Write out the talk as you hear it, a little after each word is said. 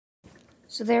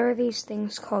So there are these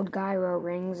things called gyro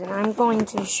rings, and I'm going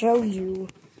to show you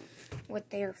what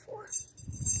they're for.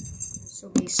 So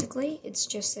basically, it's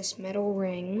just this metal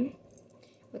ring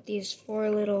with these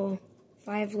five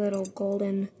little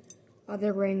golden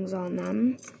other rings on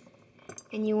them.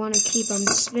 And you want to keep them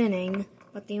spinning,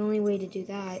 but the only way to do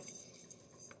that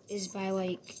is by,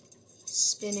 like,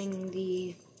 spinning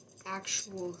the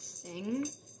actual thing.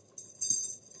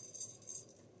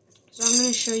 So I'm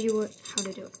going to show you how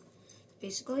to do it.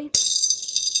 Basically,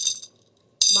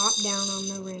 bop down on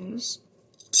the rings,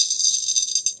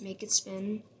 make it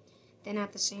spin, then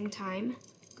at the same time,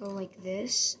 go like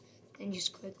this, and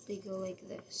just quickly go like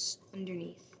this,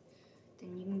 underneath.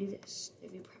 Then you can do this,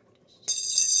 if you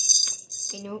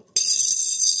practice. Okay, nope.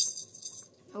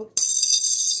 Nope.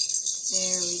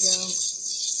 There we go.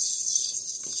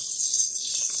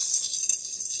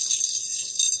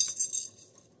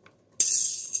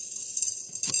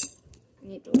 I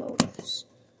need to load this.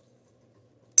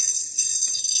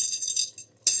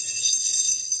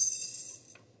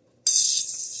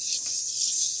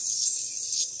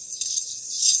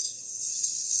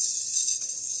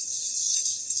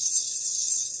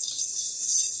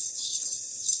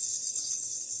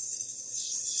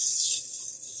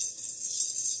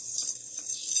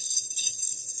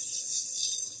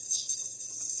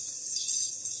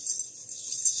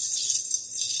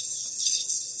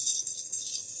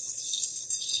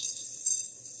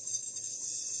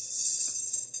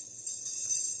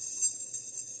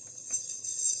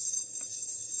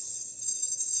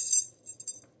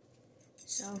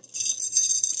 So,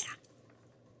 yeah.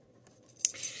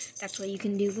 That's what you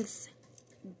can do with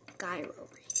gyro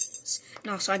rings.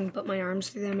 And also, I can put my arms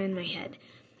through them in my head.